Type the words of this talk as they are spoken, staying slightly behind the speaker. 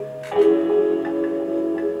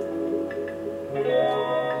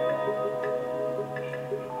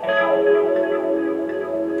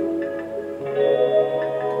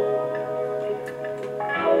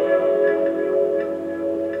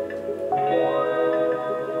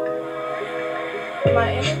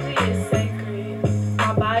My energy is sacred.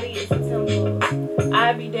 My body is a temple.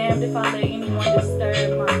 I'd be damned if I let anyone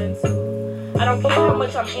disturb my mental. I don't care how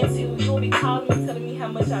much I'm into you. You'll be calling me, telling me how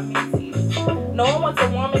much I'm into you. No one wants a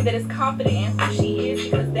woman that is confident in who she is,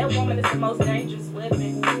 because that woman is the most dangerous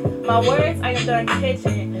weapon. My words, I am done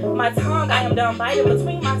catching. My tongue, I am done biting.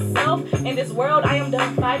 Between myself and this world, I am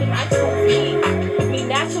done fighting. I choose me. Me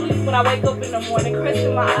naturally when I wake up in the morning,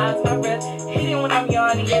 cresting my eyes, my breath hitting when I'm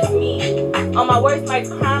yawning. Yes, me. On my worst nights,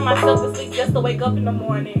 crying myself to sleep just to wake up in the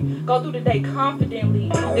morning. Go through the day confidently.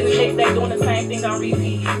 Then the next day doing the same thing on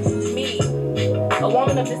repeat. Me, a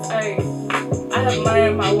woman of this earth. I have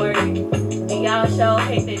learned my word. And y'all sure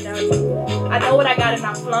hate that, don't you? I know what I got and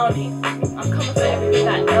I'm flown it. I'm coming for everything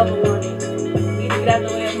I ever wanted. Either get out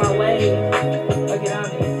the way of my way or get on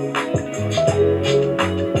it.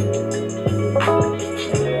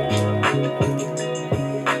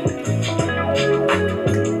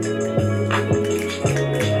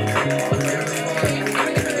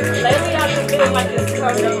 Lately I've been feeling like it's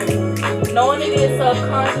coming. Knowing it is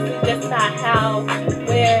subconsciously, just not how,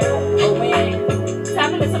 where, or when.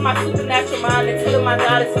 Tapping into my supernatural mind and telling my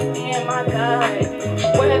goddess within, my God,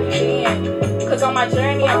 where have you been? Because on my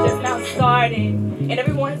journey, I'm just now starting. And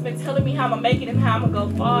everyone has been telling me how I'm going to make it and how I'm going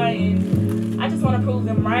to go far. And I just want to prove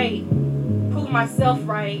them right. Prove myself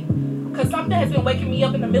right. Because something has been waking me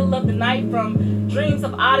up in the middle of the night from dreams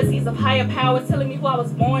of odysseys of higher powers telling me who I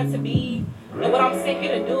was born to be and what I'm sent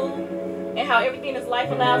here to do. And how everything this life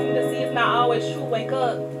allows me to see is not always true. Wake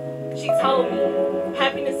up. She told me,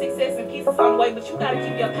 happiness, success, and peace is on the way, but you gotta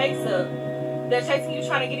keep your pace up. They're chasing you,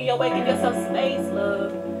 trying to get in your way. Give yourself space,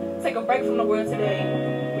 love. Take a break from the world today.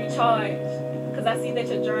 Recharge, because I see that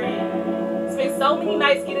you're drained. Spent so many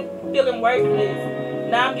nights feeling worthless.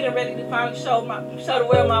 Now I'm getting ready to finally show the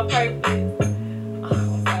world my purpose. Oh,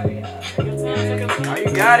 I'm sorry, y'all. Oh,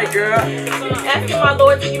 you got it, girl. Asking my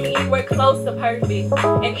Lord to give me anywhere close to perfect.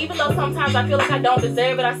 And even though sometimes I feel like I don't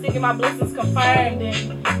deserve it, I still get my blessings confirmed.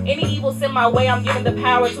 And any evil sent my way, I'm given the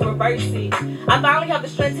power to reverse it. I finally have the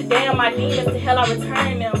strength to damn my demons, to hell I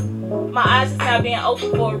return them. My eyes just now being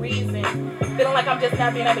open for a reason. Feeling like I'm just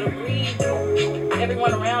now being able to breathe.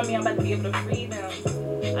 Everyone around me, I'm about to be able to free them.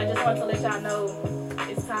 I just want to let y'all know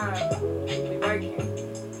it's time. We're working.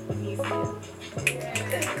 Niecea.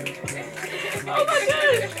 Oh my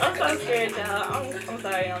gosh, I'm so scared, y'all. I'm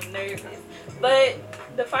sorry, I'm nervous. But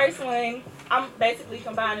the first one, I'm basically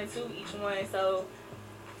combining each one. So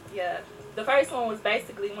yeah, the first one was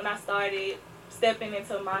basically when I started stepping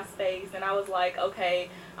into my space, and I was like, okay,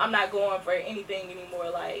 I'm not going for anything anymore.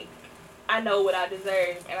 Like, I know what I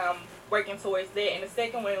deserve, and I'm working towards that. And the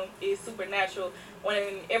second one is supernatural,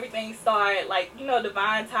 when everything started, like, you know,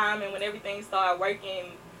 divine time, and when everything started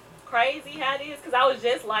working crazy how it is. Because I was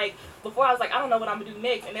just like, before I was like, I don't know what I'm gonna do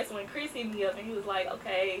next, and that's when Chris hit me up and he was like,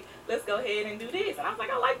 okay, let's go ahead and do this. And I was like,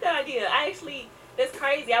 I like that idea. That's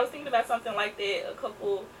crazy. I was thinking about something like that a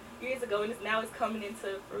couple years ago, and now it's coming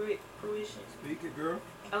into fruition. Speak it, girl.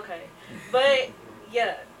 Okay, but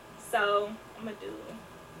yeah, so I'm gonna do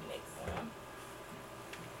next one.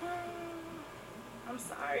 I'm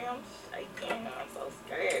sorry, I'm shaking. I'm so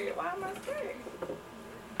scared. Why am I scared?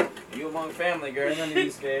 You among family, girl. You don't need to be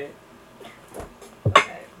scared.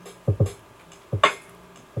 Okay.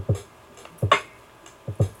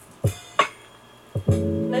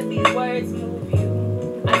 Let these words move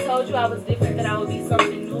you. I told you I was different, that I would be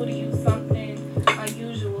something new to you, something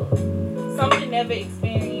unusual, something never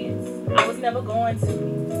experienced. I was never going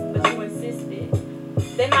to, but you insisted.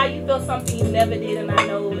 Then now you feel something you never did, and I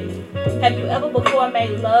know it. Have you ever before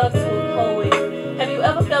made love to a poet? Have you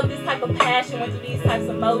ever felt this type of passion, went through these types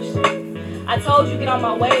of emotions? I told you, get on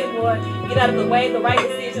my way, boy. Get out of the way, the right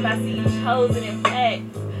decision. I see you chosen, in fact.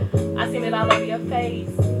 I seen it all over your face.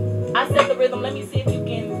 I set the rhythm, let me see if you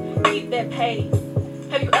can keep that pace.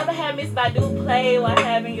 Have you ever had Miss Badu play while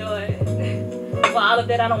having your... For all of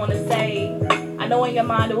that I don't want to say. I know in your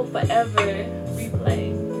mind it will forever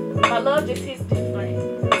replay. My love just hits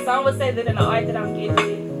different. Some would say that in the art that I'm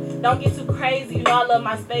gifted. Don't get too crazy, you know I love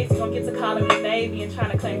my space. You don't get to calling me baby and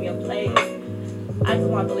trying to claim your place. I just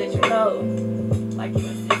wanted to let you know, like you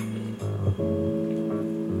insisted.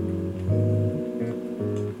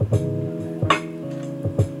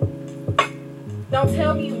 Don't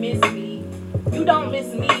tell me you miss me. You don't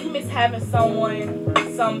miss me. You miss having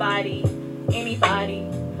someone, somebody, anybody.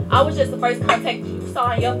 I was just the first contact you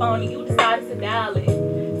saw on your phone and you decided to dial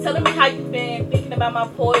it. Telling me how you've been thinking about my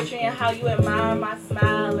poetry and how you admire my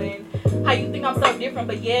smile and how you think I'm so different,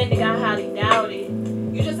 but yeah, nigga, I highly doubt it.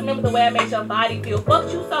 You just remember the way I made your body feel.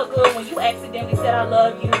 Fucked you so good when you accidentally said I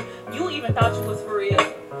love you. You even thought you was for real.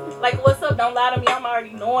 Like, what's up? Don't lie to me. I'm already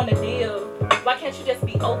knowing the deal. Why Why can't you just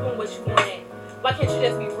be open what you want? Why can't you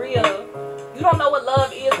just be real? You don't know what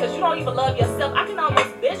love is because you don't even love yourself. I can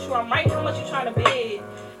almost bet you I'm right how much you're trying to bed.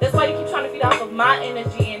 That's why you keep trying to feed off of my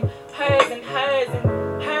energy and hers and hers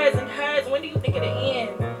and hers and hers. When do you think it'll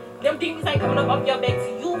end? Them demons ain't coming up off your back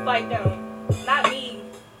to you fight them. Not me.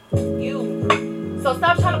 You. So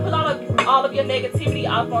stop trying to put all of your negativity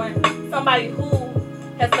off on somebody who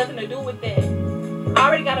has nothing to do with that. I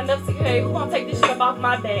already got enough to carry. Who gonna take this shit up off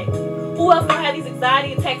my back? Who else gonna have these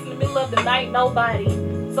anxiety attacks in the middle of the night? Nobody.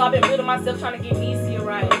 So I've been building myself trying to get Niecea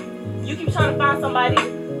right. You keep trying to find somebody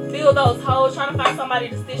to fill those holes, trying to find somebody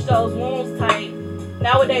to stitch those wounds tight.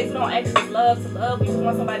 Nowadays we don't actually love to love. We just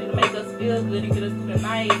want somebody to make us feel good and get us through the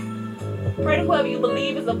night. Pray to whoever you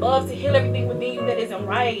believe is above to heal everything within you that isn't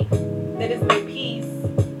right, that isn't at peace.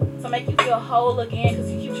 To make you feel whole again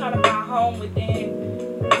because you keep trying to find home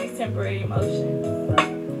within these temporary emotions.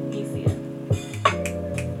 Niecea.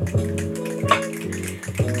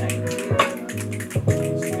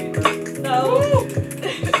 So,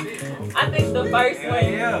 I think the first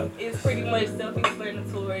one is pretty much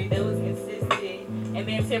self-explanatory. That was consistent. And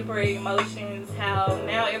then temporary emotions, how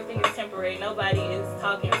now everything is temporary. Nobody is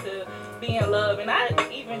talking to be in love. And I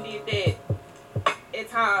even did that at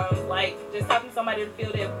times. Like, just talking to somebody to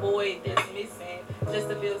fill that void that's missing. Just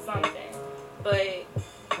to feel something. But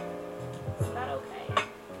it's not okay.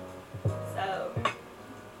 So,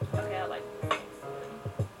 okay, I like this.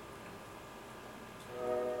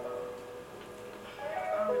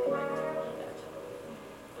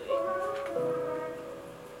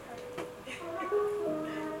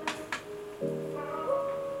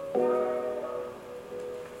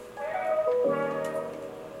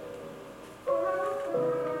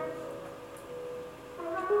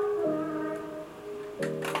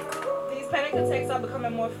 Panic attacks are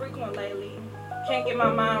becoming more frequent lately. Can't get my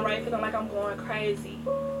mind right, feeling like I'm going crazy.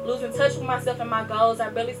 Losing touch with myself and my goals. I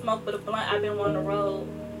barely smoke but a blunt I've been wanting to roll.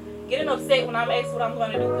 Getting upset when I'm asked what I'm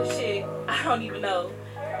going to do cause shit, I don't even know.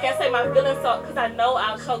 Can't say my feelings so, cause I know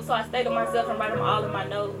I'll choke, so I stay to myself and write them all in my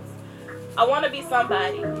notes. I want to be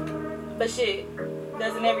somebody, but shit,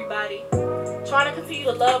 doesn't everybody? Trying to continue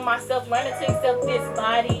to love myself, learning to accept this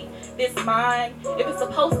body, this mind. If it's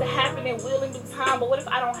supposed to happen, it will in due time. But what if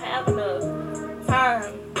I don't have enough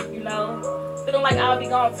time, you know? Feeling like I'll be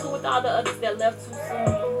gone too with all the others that left too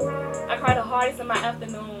soon. I cry the hardest in my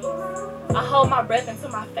afternoons. I hold my breath until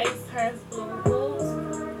my face turns blue. Who's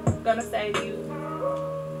gonna save you?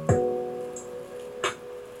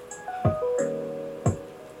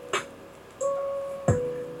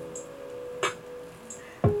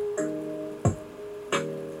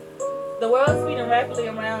 The world's speeding rapidly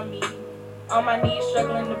around me. On my knees,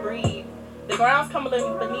 struggling to breathe. The ground's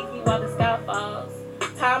crumbling beneath me while the sky falls.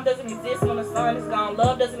 Time doesn't exist when the sun is gone.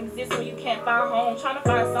 Love doesn't exist when you can't find home. Trying to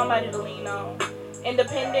find somebody to lean on.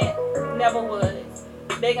 Independent, never was.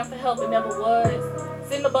 Begging for help, it never was.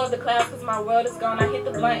 Sitting above the clouds because my world is gone. I hit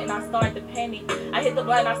the blunt and I start to panic. I hit the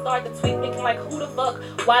blunt and I start to tweak, thinking like, who the fuck,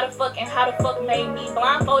 why the fuck, and how the fuck made me?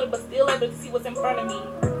 Blindfolded but still able to see what's in front of me.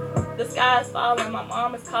 The sky is falling, my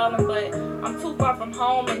mom is calling, but I'm too far from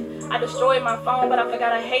home and I destroyed my phone, but I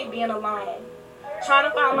forgot I hate being alone. Trying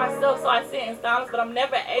to find myself, so I sit in silence, but I'm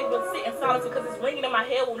never able to sit in silence because it's ringing in my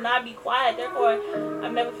head, will not be quiet. Therefore,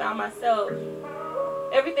 I've never found myself.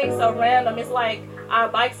 Everything's so random. It's like our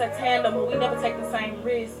bikes are tandem, but we never take the same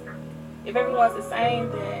risk. If everyone's the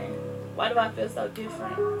same, then why do I feel so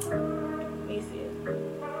different? Niecea.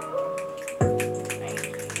 Thank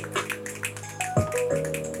you.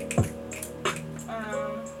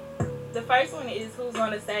 The first one is who's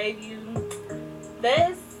gonna save you.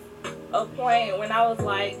 There's a point when I was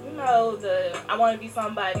like, you know, I want to be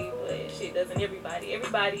somebody, but shit, doesn't everybody?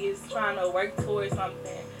 Everybody is trying to work towards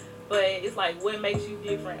something, but it's like, what makes you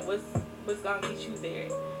different? What's gonna get you there?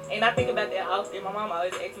 And I think about that often. My mom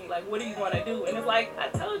always asks me like, what do you want to do? And it's like, I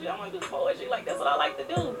told you I want to do poetry. Like, that's what I like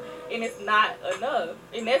to do, and it's not enough.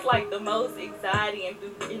 And that's like the most anxiety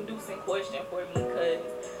inducing question for me, because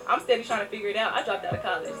I'm steady trying to figure it out. I dropped out of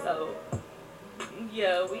college, so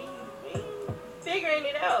yeah, we figuring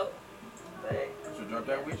it out. But should drop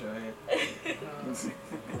that with your head. Okay.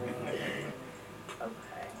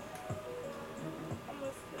 I'm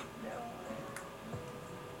gonna skip that one.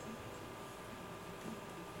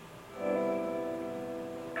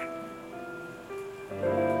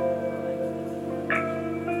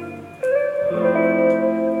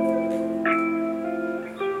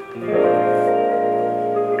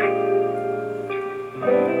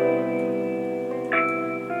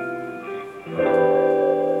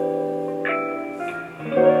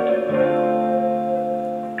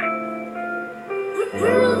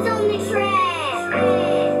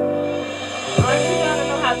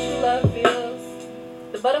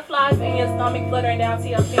 stars in your stomach fluttering down to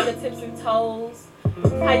your fingertips and toes.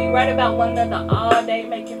 How you write about one another all day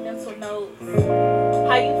making mental notes.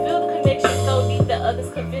 How you feel the connection so deep that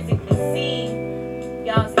others could physically see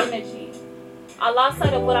y'all's energy. I lost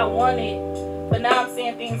sight of what I wanted, but now I'm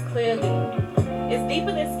seeing things clearly. It's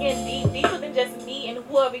deeper than skin deep, deeper than just me and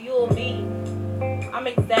whoever you'll be. I'm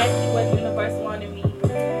exactly what the universe wanted me.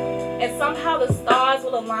 And somehow the stars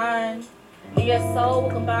will align, and your soul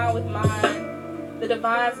will combine with mine, the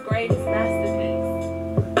divine's greatest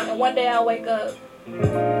masterpiece. And one day I'll wake up,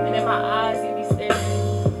 and in my eyes you'll be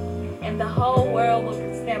staring, and the whole world will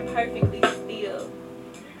stand perfectly still.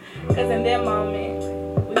 Because in that moment,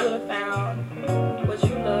 we would have found what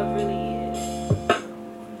true love really is.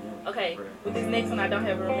 Okay, with this next one I don't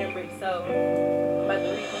have it remembered, so I'm about to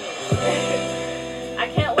read from it. I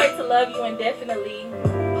can't wait to love you indefinitely,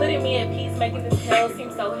 putting me at peace, making this hell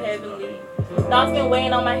seem so heavenly. Thoughts been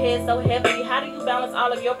weighing on my head so heavily. How do you balance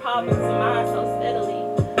all of your problems and mine so steadily?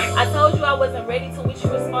 I told you I wasn't ready, to which you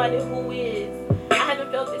responded, who is? I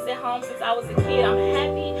haven't felt this at home since I was a kid. I'm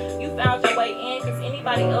happy you found your way in, because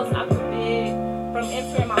anybody else I forbid from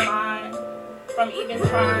entering my mind, from even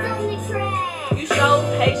trying. You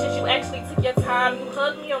showed patience, you actually took your time. You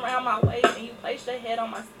hugged me around my waist and you placed your head on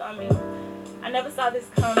my stomach. I never saw this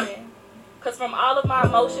coming, because from all of my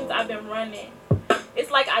emotions I've been running. It's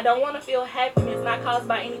like I don't want to feel happiness not caused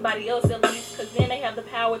by anybody else, at least, because then they have the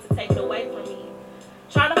power to take it away from me.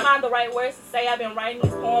 Trying to find the right words to say, I've been writing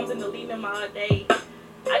these poems and deleting them all day.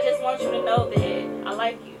 I just want you to know that I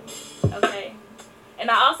like you, okay? And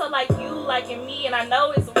I also like you liking me, and I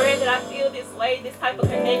know it's rare that I feel this way, this type of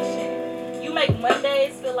connection. You make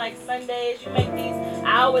Mondays feel like Sundays. You make these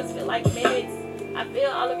hours feel like minutes. I feel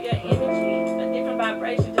all of your energy, a different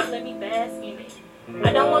vibration. Just let me bask in it.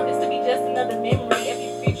 I don't want this to be just another memory.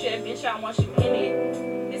 Every future adventure, I want you in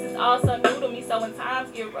it. This is all so new to me, so when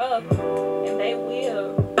times get rough, and they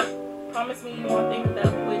will, promise me you won't think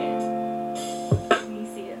without quitting.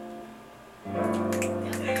 Niecea.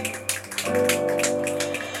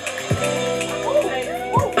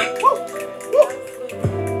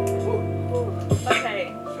 Okay,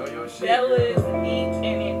 that was deep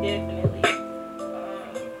and indefinitely.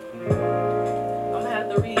 I'm gonna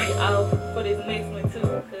have to read it out for this next one too,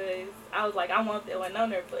 because I was like, I want that one on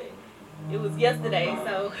there, but it was yesterday,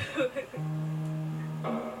 so.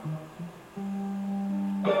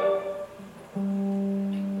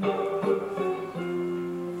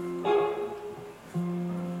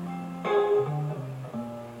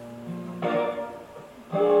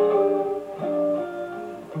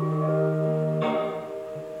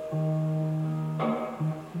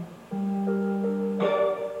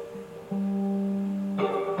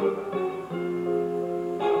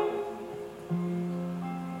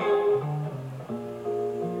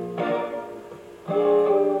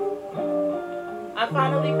 I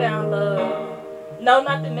finally found love. No,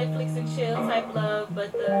 not the Netflix and chill type love,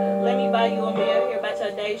 but the let me buy you a meal, hear about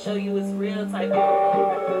your day, show you it's real type of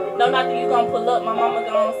love. No, not that you gonna pull up, my mama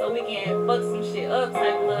gone so we can fuck some shit up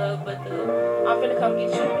type love, but the I'm finna come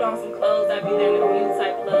get you, put on some clothes, I'll be there in a few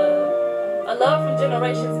type love. A love from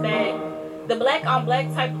generations back. The black on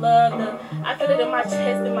black type love, the I feel it in my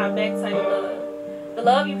chest and my back type love. The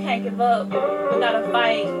love you can't give up without a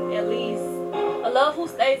fight, at least. A love who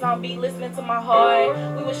stays on beat, listening to my heart.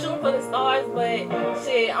 We were shooting for the stars, but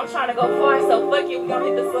shit, I'm trying to go far, so fuck it, we gonna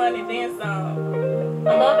hit the sun and then some.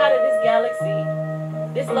 A love out of this galaxy.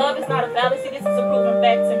 This love is not a fallacy, this is a proven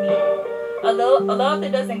fact to me. A love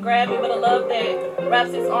that doesn't grab me, but a love that wraps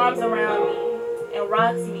its arms around me and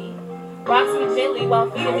rocks me. Rocks me gently while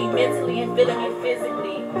feeding me mentally and filling me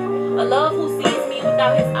physically. A love who sees me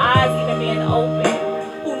without his eyes even being open.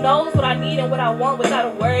 Who knows what I need and what I want without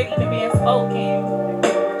a word even being spoken.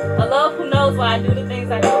 A love who knows why I do the things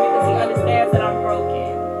I do because he understands that I'm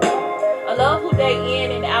broken. A love who day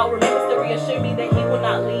in and out remembers to reassure me that he will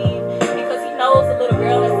not leave because he knows the little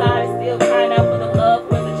girl inside is still crying out for the love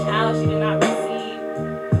who as a child she did not receive.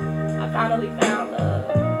 I finally found love.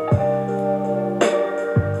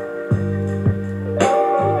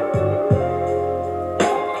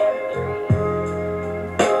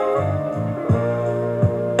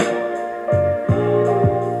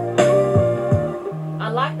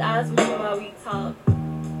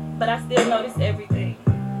 But I still notice everything.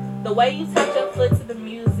 The way you touch your foot to the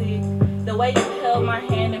music, the way you held my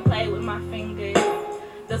hand and played with my fingers,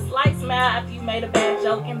 the slight smile after you made a bad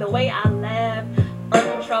joke, and the way I laughed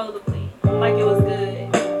uncontrollably, like it was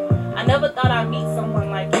good. I never thought I'd meet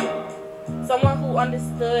someone like you. Someone who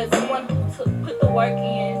understood, someone who put the work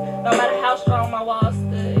in, no matter how strong my walls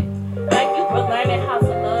stood. Thank you for learning how to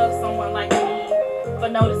love someone like me, for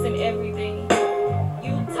noticing everything.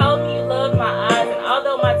 You told me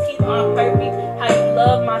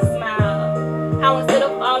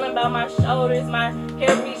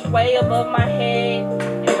way above my head,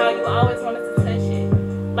 and how you always wanted to touch it.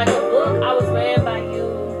 Like a book I was read by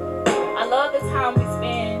you. I love the time we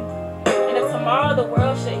spend, and if tomorrow the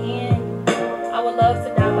world should end, I would love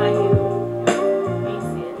to die by you.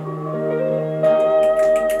 Niecea.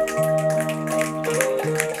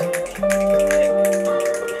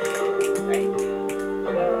 Thank you.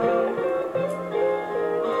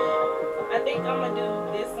 I think I'm gonna do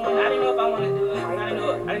this one. I didn't know if I want to do it. I didn't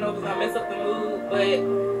know if it was gonna mess up the mood, but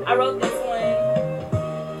I wrote this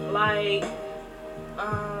one like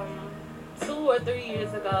 2 or 3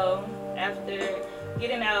 years ago after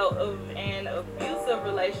getting out of an abusive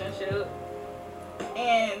relationship,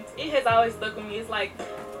 and it has always stuck with me. It's like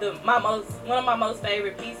one of my most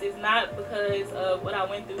favorite pieces, not because of what I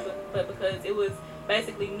went through, but because it was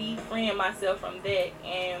basically me freeing myself from that.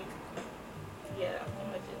 And yeah, I'm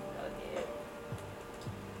gonna just go ahead.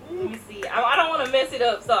 Let me see. I don't want to mess it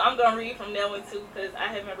up, so I'm gonna read from that one too, because I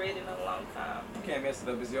haven't read it in a long time. You can't mess it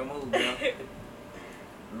up. It's your move, girl.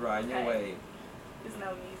 Right, your way. There's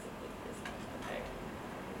no music with this one. Okay.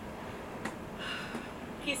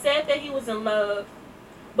 He said that he was in love,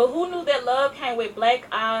 but who knew that love came with black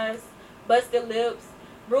eyes, busted lips,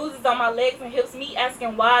 bruises on my legs and hips, me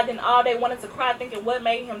asking why, then all they wanted to cry, thinking what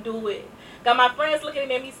made him do it. Got my friends looking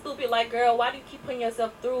at me stupid like, girl, why do you keep putting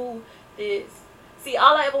yourself through this? See,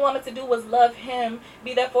 all I ever wanted to do was love him,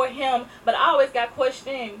 be there for him, but I always got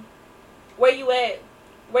questioned. Where you at?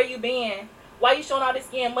 Where you been? Why you showing all this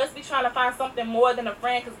skin? Must be trying to find something more than a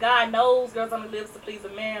friend, because God knows girls only lives to please a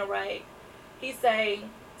man, right? He say,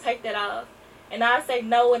 take that off. And I say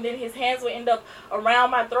no, and then his hands would end up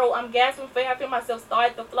around my throat. I'm gasping for air. I feel myself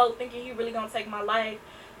start to float, thinking he really gonna take my life.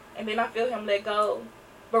 And then I feel him let go.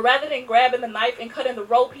 But rather than grabbing the knife and cutting the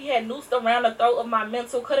rope, he had noosed around the throat of my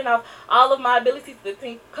mental, cutting off all of my abilities to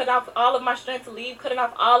think, cutting off all of my strength to leave, cutting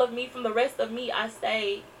off all of me from the rest of me. I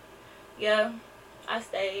stayed. Yeah, I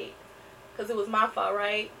stayed. Because it was my fault,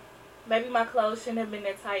 right? Maybe my clothes shouldn't have been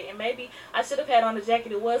that tight. And maybe I should have had on a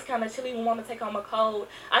jacket. It was kind of chilly. We want to take home a cold.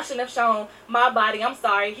 I shouldn't have shown my body. I'm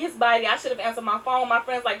sorry. His body. I should have answered my phone. My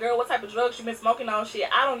friends like, girl, what type of drugs you been smoking on? Shit,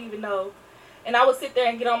 I don't even know. And I would sit there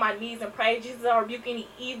and get on my knees and pray, Jesus, I rebuke any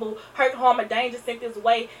evil, hurt, harm, or danger sent this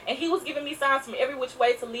way. And he was giving me signs from every which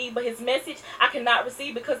way to leave. But his message I could not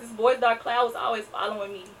receive because his voice, dark cloud, was always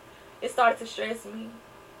following me. It started to stress me.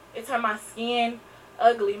 It turned my skin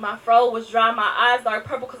ugly. My fro was dry. My eyes dark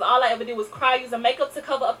purple because all I ever did was cry, using makeup to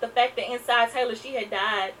cover up the fact that inside Taylor, she had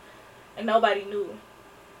died. And nobody knew.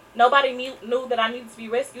 Nobody knew that I needed to be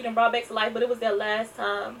rescued and brought back to life, but it was their last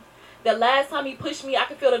time. The last time he pushed me, I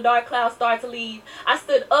could feel the dark clouds start to leave. I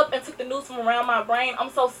stood up and took the noose from around my brain. I'm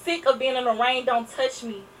so sick of being in the rain. Don't touch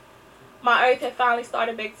me. My earth had finally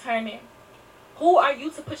started back turning. Who are you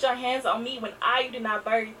to put your hands on me when I you did not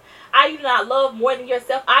birth? I you do not love more than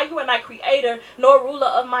yourself. I you are not creator nor ruler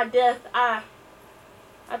of my death. I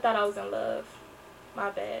thought I was in love. My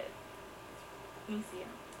bad. Niecea.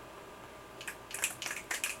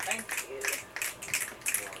 Thank you.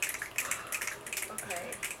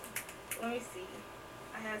 Okay. Let me see.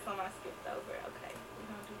 I had some I skipped over. Okay. We're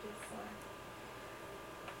going to do this one.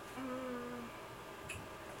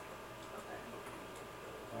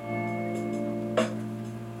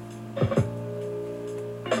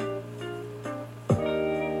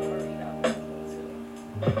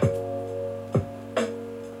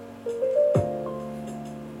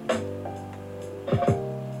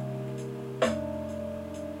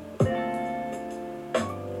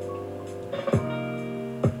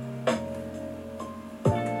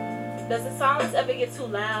 Does the silence ever get too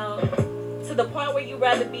loud? To the point where you'd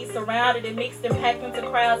rather be surrounded and mixed and packed into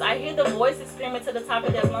crowds? I hear the voices screaming to the top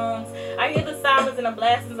of their lungs. I hear the sirens and the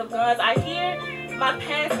blastings of guns. I hear my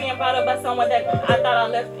past being brought up by someone that I thought I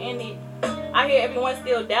left in it. I hear everyone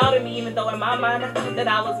still doubting me, even though in my mind I thought that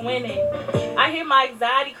I was winning. I hear my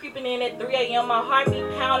anxiety creeping in at 3 a.m. My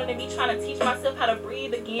heartbeat pounding and me trying to teach myself how to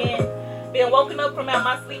breathe again. Being woken up from out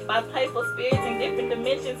my sleep by playful spirits in different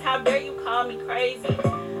dimensions. How dare you call me crazy?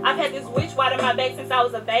 I've had this witch white in my back since I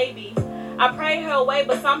was a baby. I prayed her away,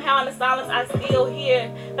 but somehow in the silence I still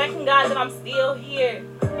hear. Thanking God that I'm still here.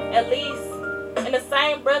 At least in the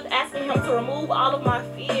same breath asking him to remove all of my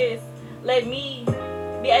fears. Let me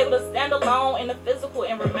be able to stand alone in the physical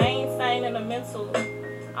and remain sane in the mental.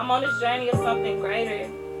 I'm on this journey of something greater.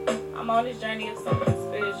 I'm on this journey of something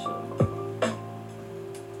spiritual.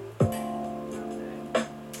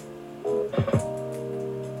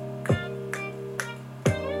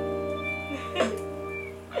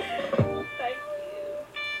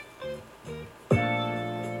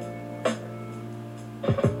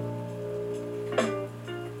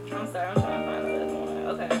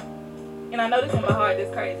 I know know this in my heart.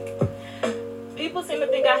 It's crazy. People seem to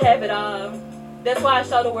think I have it all. That's why I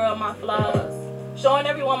show the world my flaws. Showing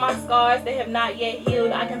everyone my scars that have not yet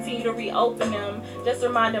healed, I continue to reopen them, just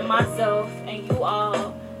reminding myself and you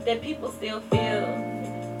all that people still feel.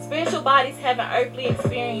 Spiritual bodies having earthly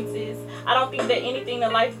experiences. I don't think that anything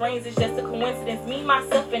that life brings is just a coincidence. Me,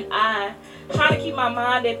 myself, and I. Trying to keep my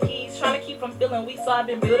mind at peace, trying to keep from feeling weak, so I've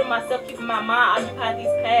been building myself, keeping my mind occupied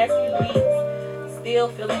these past few weeks. Still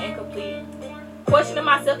feeling incomplete. Questioning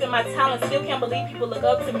myself and my talent, still can't believe people look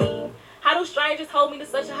up to me. How do strangers hold me to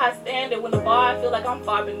such a high standard when the bar I feel like I'm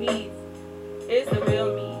far beneath? It's the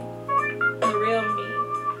real me. The real me.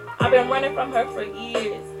 I've been running from her for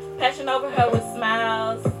years. Passion over her with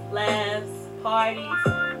smiles, laughs, parties,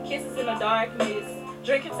 kisses in the darkness.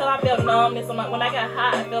 Drinking till I felt numbness. When I got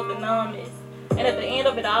high, I felt the numbness. And at the end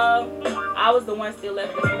of it all, I was the one still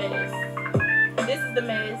left with the mess. This is the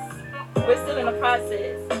mess. We're still in the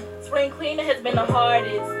process. Spring cleaning has been the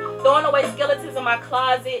hardest. Throwing away skeletons in my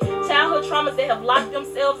closet. Childhood traumas that have locked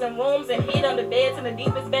themselves in rooms and hid under beds in the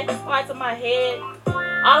deepest, backest parts of my head.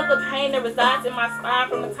 All of the pain that resides in my spine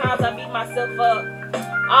from the times I beat myself up.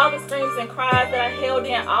 All the screams and cries that I held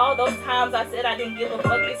in. All those times I said I didn't give a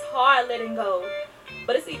fuck. It's hard letting go.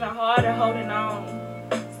 But it's even harder holding on.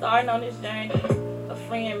 Starting on this journey of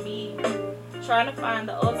freeing me. Trying to find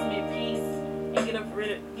the ultimate peace. And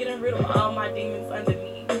getting rid of all my demons under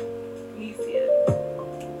me. Niecea.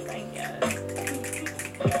 Thank God.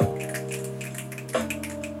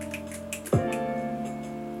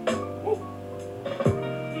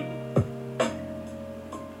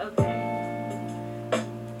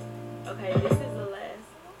 Okay, this is the last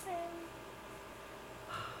one.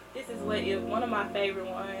 This is What If, one of my favorite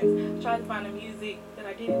ones. I tried to find the music that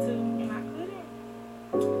I did it to, and I couldn't.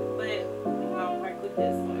 But I'm gonna work with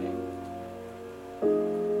this one.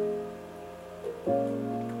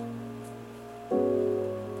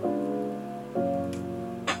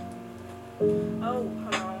 Oh,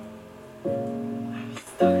 hold on. I'm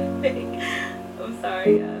starting. I'm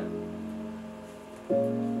sorry, guys.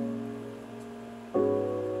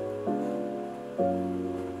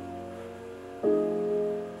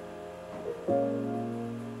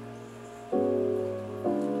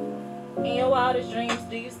 In your wildest dreams,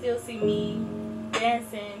 do you still see me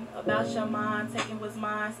dancing about your mind, taking what's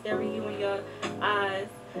mine, staring you in your eyes?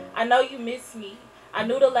 I know you miss me. I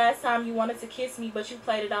knew the last time you wanted to kiss me, but you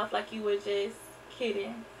played it off like you were just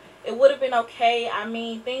kidding. It would have been okay. I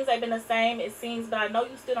mean, things ain't been the same, it seems, but I know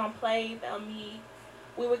you still don't play about me.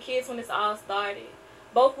 We were kids when this all started.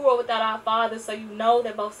 Both grew up without our fathers, so you know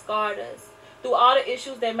that both scarred us. Through all the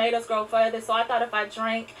issues that made us grow further, so I thought if I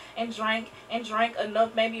drank and drank and drank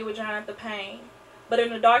enough, maybe it would drown out the pain. But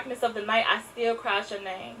in the darkness of the night, I still cried your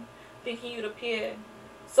name, thinking you'd appear.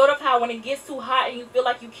 Sort of how when it gets too hot and you feel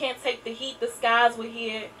like you can't take the heat, the skies were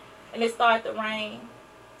here and it started to rain.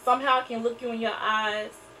 Somehow I can look you in your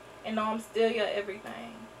eyes and know I'm still your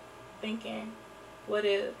everything. Thinking, what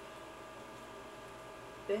if?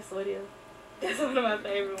 That's What If. That's one of my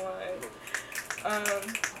favorite ones.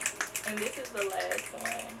 And this is the last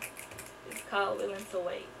one. It's called Willing to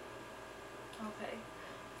Wait. Okay.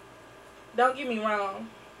 Don't get me wrong.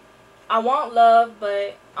 I want love,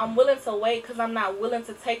 but I'm willing to wait because I'm not willing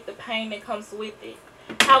to take the pain that comes with it.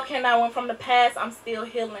 How can I, when from the past I'm still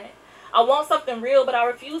healing? I want something real, but I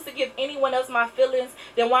refuse to give anyone else my feelings,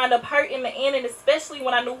 then wind up hurt in the end, and especially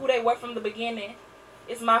when I knew who they were from the beginning.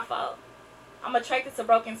 It's my fault. I'm attracted to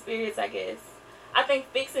broken spirits, I guess. I think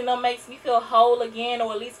fixing them makes me feel whole again,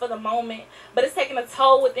 or at least for the moment. But it's taking a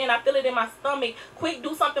toll within. I feel it in my stomach. Quick,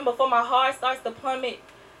 do something before my heart starts to plummet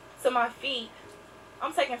to my feet.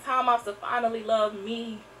 I'm taking time off to finally love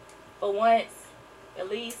me. For once, at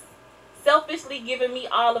least. Selfishly giving me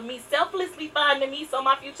all of me. Selflessly finding me so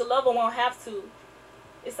my future lover won't have to.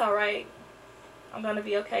 It's alright. I'm gonna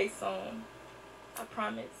be okay soon. I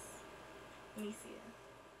promise. Niecea.